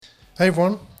Hey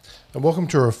everyone, and welcome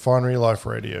to Refinery Life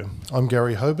Radio. I'm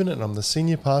Gary Hoban, and I'm the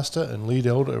Senior Pastor and Lead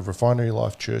Elder of Refinery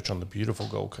Life Church on the beautiful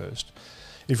Gold Coast.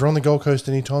 If you're on the Gold Coast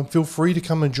anytime, feel free to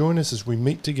come and join us as we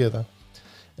meet together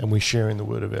and we share in the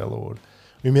Word of our Lord.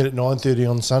 We meet at 9:30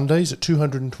 on Sundays at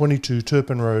 222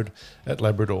 Turpin Road at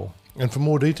Labrador. And for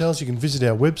more details, you can visit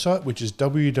our website, which is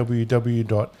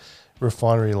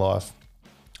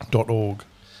www.refinerylife.org.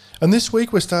 And this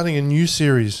week we're starting a new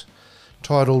series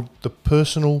titled The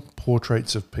Personal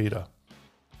Portraits of Peter.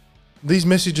 These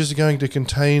messages are going to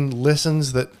contain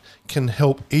lessons that can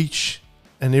help each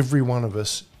and every one of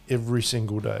us every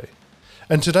single day.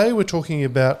 And today we're talking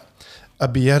about a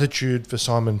beatitude for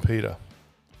Simon Peter.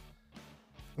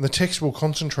 And the text we'll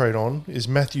concentrate on is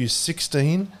Matthew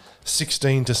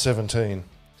 16:16 to 17.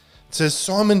 It says,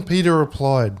 Simon Peter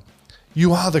replied,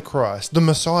 "You are the Christ, the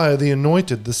Messiah, the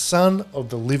Anointed, the Son of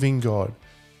the living God."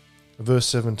 Verse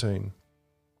 17.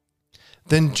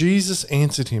 Then Jesus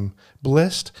answered him,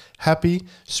 "Blessed, happy,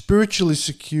 spiritually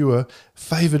secure,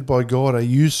 favored by God are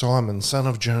you, Simon, son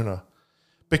of Jonah,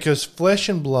 because flesh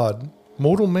and blood,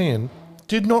 mortal man,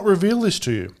 did not reveal this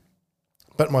to you,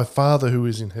 but my Father who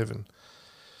is in heaven."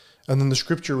 And then the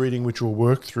scripture reading which we'll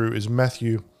work through is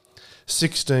Matthew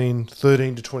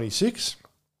 16:13 to 26,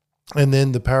 and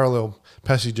then the parallel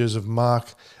passages of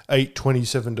Mark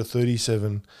 8:27 to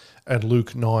 37 and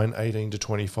Luke 9:18 to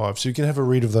 25. So you can have a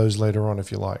read of those later on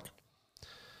if you like.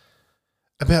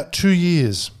 About 2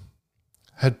 years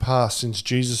had passed since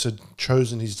Jesus had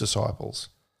chosen his disciples,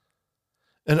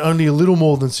 and only a little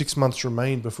more than 6 months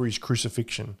remained before his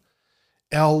crucifixion.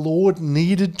 Our Lord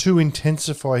needed to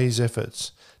intensify his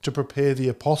efforts to prepare the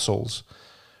apostles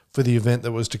for the event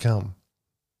that was to come.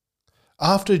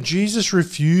 After Jesus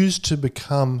refused to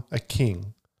become a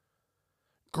king,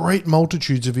 great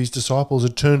multitudes of his disciples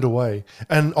had turned away,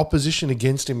 and opposition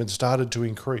against him had started to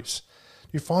increase. Do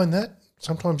you find that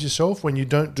sometimes yourself when you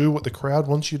don't do what the crowd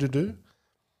wants you to do?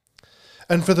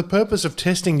 And for the purpose of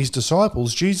testing his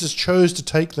disciples, Jesus chose to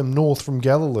take them north from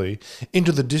Galilee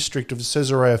into the district of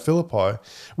Caesarea Philippi,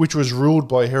 which was ruled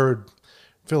by Herod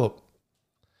Philip.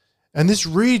 And this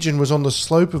region was on the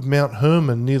slope of Mount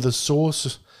Hermon near the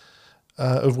source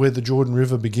of where the Jordan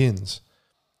River begins.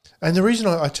 And the reason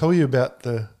I tell you about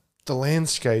the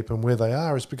landscape and where they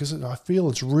are is because I feel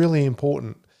it's really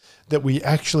important that we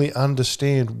actually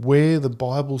understand where the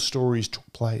Bible stories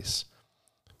took place,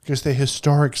 because they're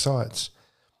historic sites.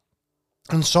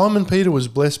 And Simon Peter was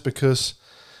blessed because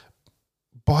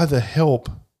by the help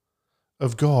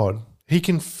of God, he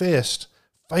confessed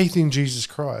faith in Jesus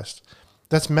Christ.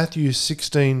 That's Matthew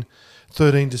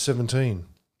 16:13 to 17.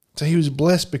 So he was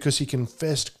blessed because he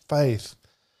confessed faith.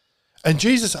 And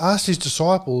Jesus asked his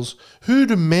disciples, "Who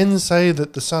do men say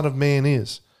that the Son of Man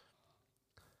is?"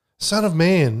 Son of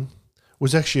Man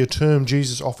was actually a term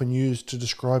Jesus often used to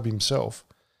describe himself.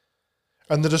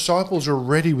 And the disciples were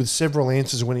ready with several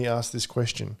answers when he asked this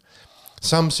question.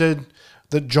 Some said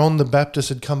that John the Baptist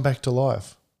had come back to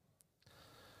life.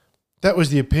 That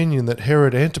was the opinion that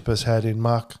Herod Antipas had in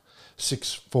Mark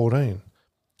 6:14.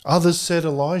 Others said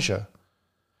Elijah,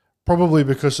 probably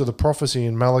because of the prophecy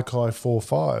in Malachi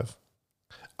 4:5.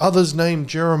 Others named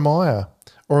Jeremiah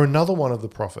or another one of the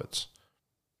prophets.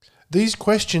 These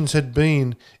questions had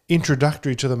been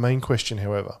introductory to the main question,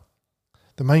 however.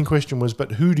 The main question was,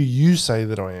 "But who do you say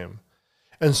that I am?"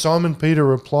 And Simon Peter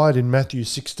replied in Matthew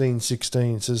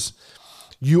 16:16, says,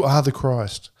 "You are the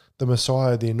Christ, the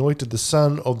Messiah, the Anointed, the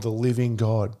Son of the living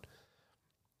God."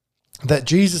 That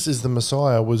Jesus is the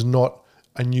Messiah was not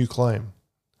a new claim.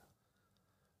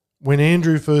 When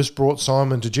Andrew first brought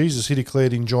Simon to Jesus, he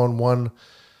declared in John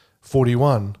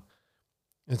 1:41,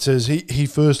 it says, he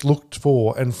first looked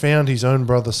for and found his own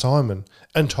brother Simon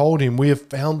and told him, "We have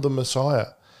found the Messiah,"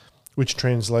 which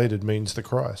translated means the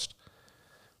Christ.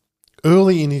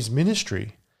 Early in his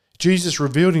ministry, Jesus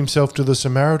revealed himself to the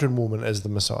Samaritan woman as the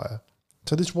Messiah.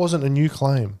 So this wasn't a new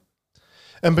claim.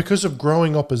 And because of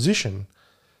growing opposition,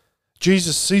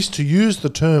 Jesus ceased to use the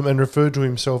term and referred to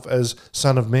himself as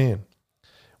Son of Man,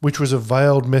 which was a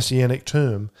veiled messianic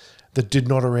term that did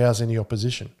not arouse any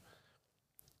opposition.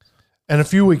 And a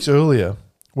few weeks earlier,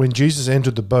 when Jesus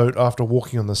entered the boat after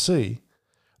walking on the sea,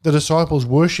 the disciples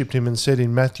worshipped him and said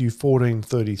in Matthew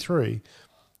 14:33,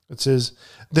 it says,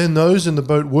 "Then those in the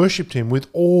boat worshipped him with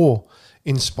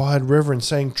awe-inspired reverence,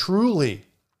 saying, 'Truly,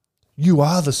 you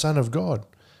are the Son of God.'"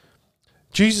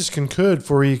 Jesus concurred,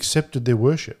 for he accepted their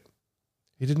worship.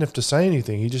 He didn't have to say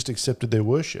anything, he just accepted their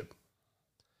worship.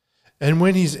 And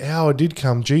when his hour did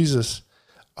come, Jesus,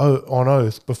 on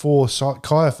oath before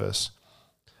Caiaphas,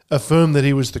 affirmed that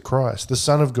he was the Christ, the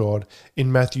Son of God, in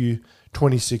Matthew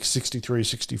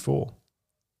 26:63-64.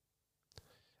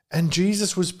 And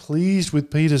Jesus was pleased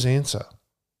with Peter's answer.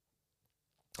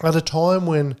 At a time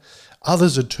when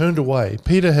others had turned away,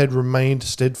 Peter had remained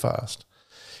steadfast.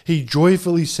 He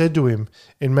joyfully said to him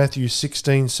in Matthew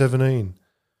 16:17,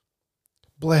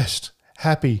 "Blessed,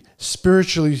 happy,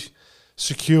 spiritually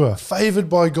secure, favoured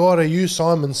by God are you,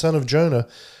 Simon, son of Jonah,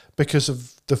 because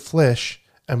of the flesh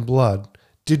and blood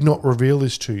did not reveal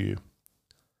this to you,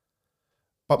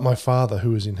 but my Father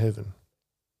who is in heaven."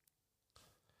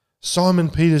 Simon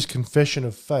Peter's confession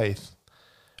of faith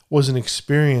was an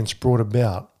experience brought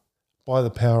about by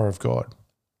the power of God.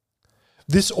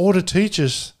 This ought to teach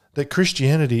us that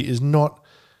Christianity is not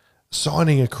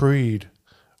signing a creed,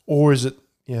 or is it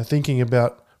thinking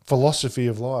about philosophy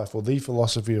of life or the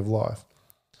philosophy of life.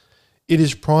 It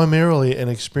is primarily an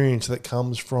experience that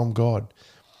comes from God.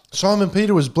 Simon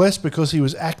Peter was blessed because he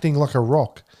was acting like a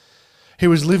rock. He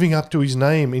was living up to his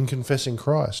name in confessing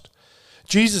Christ.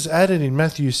 Jesus added in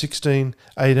Matthew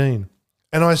 16:18,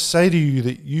 "And I say to you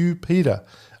that you, Peter,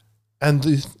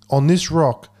 and on this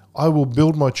rock I will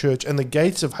build my church, and the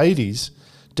gates of Hades,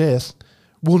 death,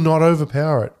 will not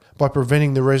overpower it by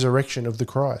preventing the resurrection of the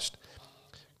Christ."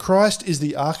 Christ is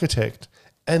the architect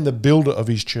and the builder of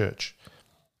his church.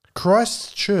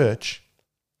 Christ's church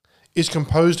is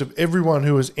composed of everyone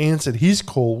who has answered his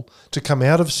call to come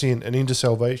out of sin and into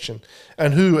salvation,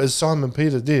 and who, as Simon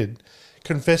Peter did,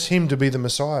 confess him to be the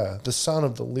Messiah, the Son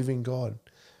of the living God.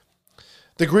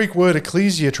 The Greek word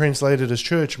ecclesia, translated as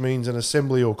church, means an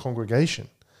assembly or congregation,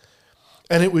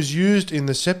 and it was used in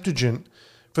the Septuagint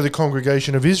for the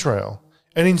congregation of Israel,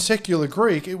 and in secular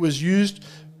Greek it was used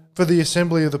for the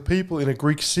assembly of the people in a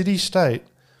Greek city-state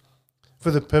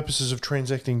for the purposes of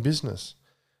transacting business.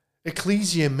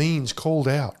 Ecclesia means called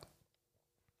out.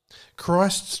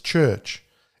 Christ's church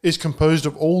is composed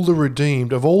of all the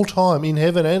redeemed of all time in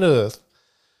heaven and earth,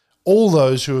 all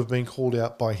those who have been called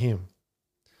out by him.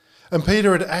 And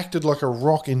Peter had acted like a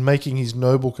rock in making his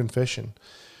noble confession.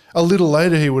 A little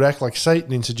later he would act like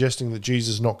Satan in suggesting that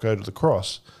Jesus not go to the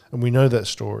cross, and we know that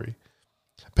story.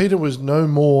 Peter was no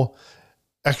more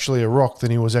actually a rock than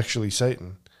he was actually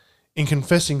Satan. In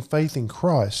confessing faith in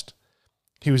Christ,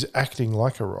 he was acting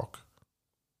like a rock.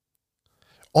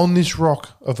 On this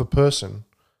rock of a person,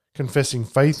 confessing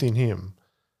faith in him,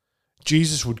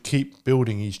 Jesus would keep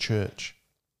building his church.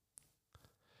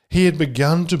 He had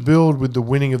begun to build with the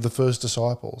winning of the first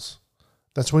disciples.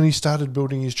 That's when he started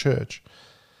building his church.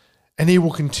 And he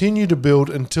will continue to build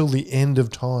until the end of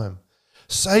time.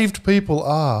 Saved people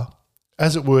are,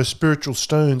 as it were, spiritual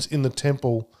stones in the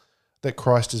temple that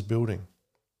Christ is building.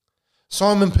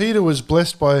 Simon Peter was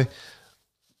blessed by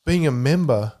being a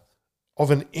member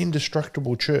of an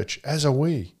indestructible church, as are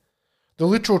we. The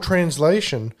literal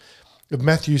translation of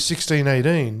Matthew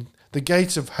 16:18, "The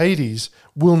gates of Hades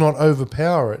will not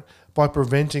overpower it by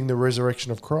preventing the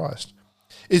resurrection of Christ,"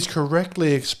 is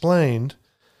correctly explained,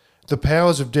 "The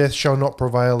powers of death shall not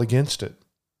prevail against it."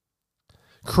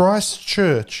 Christ's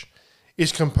church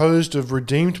is composed of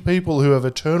redeemed people who have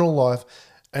eternal life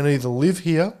and either live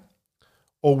here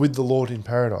or with the Lord in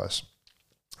paradise.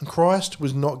 Christ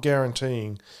was not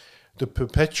guaranteeing the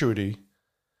perpetuity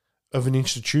of an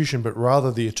institution, but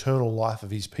rather the eternal life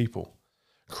of his people.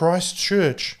 Christ's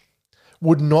church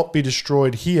would not be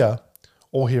destroyed here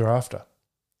or hereafter.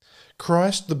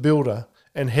 Christ, the builder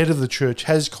and head of the church,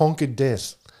 has conquered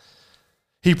death.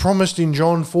 He promised in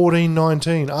John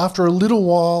 14:19, "After a little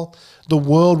while, the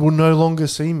world will no longer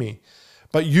see me,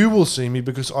 but you will see me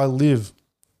because I live,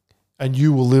 and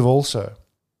you will live also."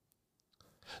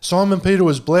 Simon Peter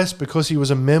was blessed because he was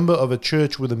a member of a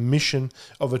church with a mission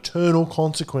of eternal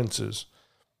consequences.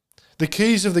 The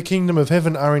keys of the kingdom of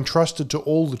heaven are entrusted to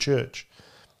all the church,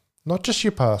 not just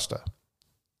your pastor.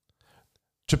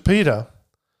 To Peter,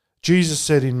 Jesus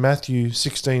said in Matthew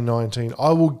 16:19,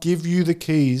 "I will give you the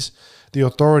keys, the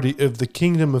authority of the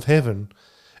kingdom of heaven,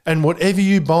 and whatever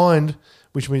you bind,"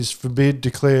 which means forbid,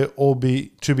 declare, or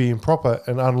be improper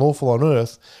and unlawful on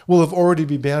earth, "will have already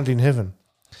been bound in heaven.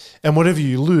 And whatever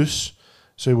you loose,"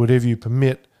 so whatever you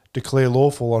permit, declare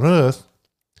lawful on earth,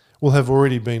 "will have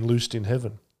already been loosed in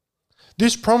heaven."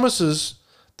 This promise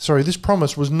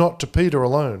was not to Peter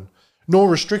alone, nor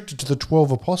restricted to the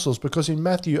 12 apostles, because in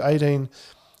Matthew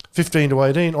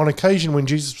 18:15-18, on occasion when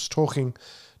Jesus was talking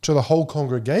to the whole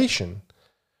congregation,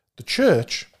 the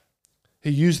church,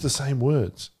 he used the same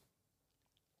words.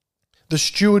 The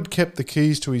steward kept the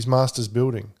keys to his master's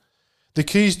building. The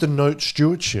keys denote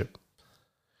stewardship.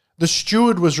 The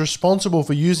steward was responsible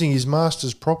for using his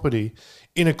master's property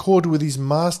in accord with his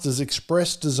master's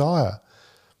expressed desire.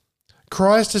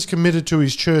 Christ has committed to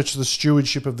his church the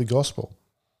stewardship of the gospel.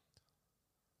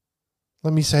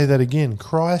 Let me say that again.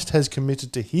 Christ has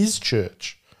committed to his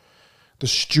church the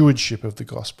stewardship of the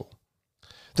gospel.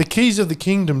 The keys of the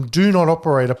kingdom do not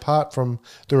operate apart from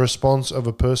the response of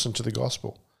a person to the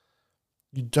gospel.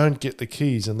 You don't get the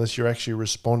keys unless you're actually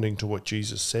responding to what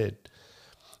Jesus said.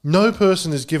 No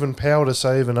person is given power to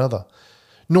save another,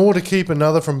 nor to keep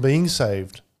another from being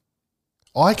saved.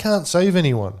 I can't save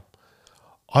anyone.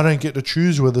 I don't get to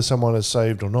choose whether someone is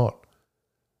saved or not.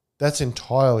 That's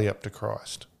entirely up to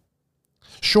Christ.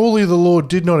 Surely the Lord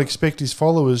did not expect his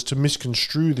followers to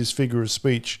misconstrue this figure of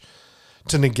speech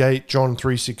to negate John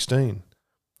 3:16.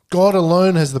 God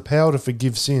alone has the power to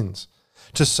forgive sins,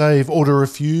 to save or to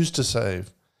refuse to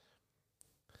save.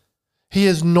 He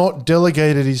has not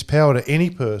delegated his power to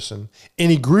any person,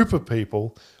 any group of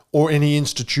people, or any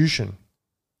institution.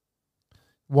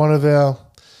 One of our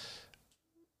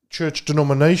church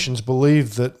denominations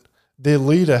believe that their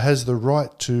leader has the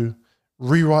right to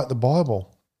rewrite the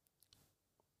Bible.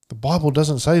 The Bible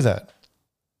doesn't say that.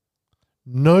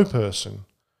 No person,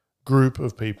 group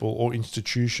of people, or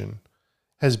institution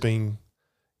has been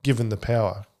given the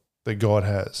power that God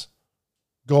has.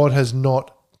 God has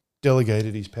not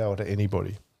delegated his power to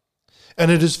anybody. And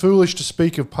it is foolish to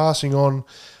speak of passing on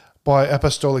by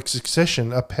apostolic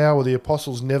succession a power the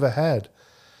apostles never had.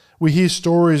 We hear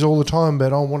stories all the time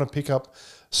about, I want to pick up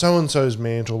so-and-so's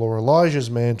mantle or Elijah's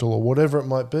mantle or whatever it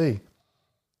might be.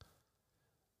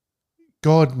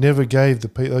 God never gave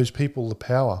those people the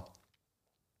power.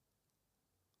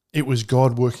 It was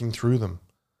God working through them.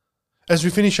 As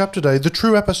we finish up today, the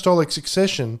true apostolic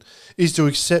succession is to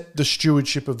accept the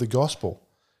stewardship of the gospel.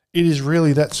 It is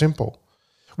really that simple.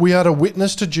 We are to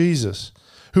witness to Jesus,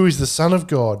 who is the Son of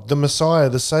God, the Messiah,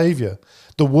 the Saviour,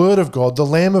 the Word of God, the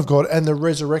Lamb of God, and the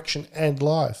resurrection and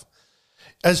life.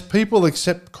 As people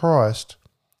accept Christ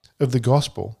of the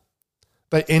gospel,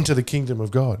 they enter the kingdom of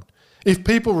God. If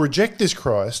people reject this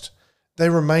Christ, they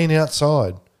remain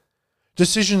outside.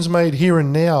 Decisions made here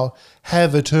and now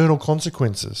have eternal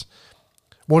consequences.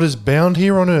 What is bound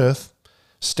here on earth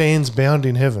stands bound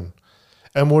in heaven,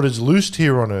 and what is loosed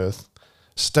here on earth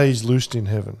stays loosed in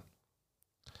heaven.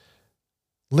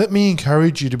 Let me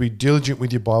encourage you to be diligent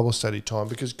with your Bible study time,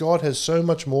 because God has so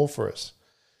much more for us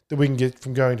that we can get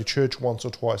from going to church once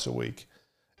or twice a week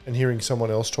and hearing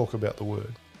someone else talk about the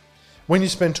Word. When you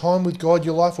spend time with God,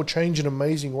 your life will change in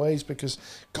amazing ways, because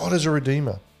God is a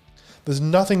Redeemer. There's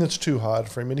nothing that's too hard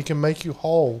for him, and he can make you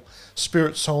whole,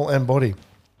 spirit, soul, and body,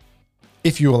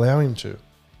 if you allow him to.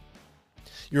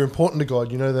 You're important to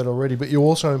God, you know that already, but you're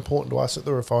also important to us at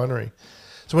the Refinery.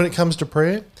 So when it comes to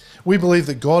prayer, we believe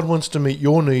that God wants to meet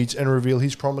your needs and reveal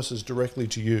his promises directly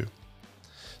to you.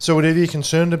 So whatever you're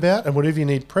concerned about and whatever you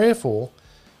need prayer for,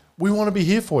 we want to be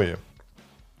here for you.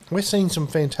 We're seeing some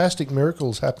fantastic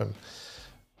miracles happen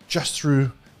just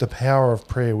through the power of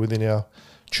prayer within our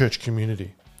church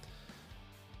community.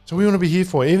 So we want to be here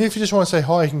for you. Even if you just want to say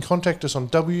hi, you can contact us on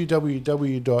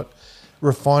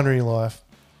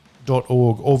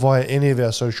www.refinerylife.org or via any of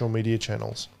our social media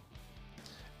channels.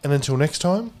 And until next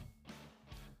time,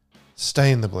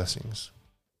 stay in the blessings.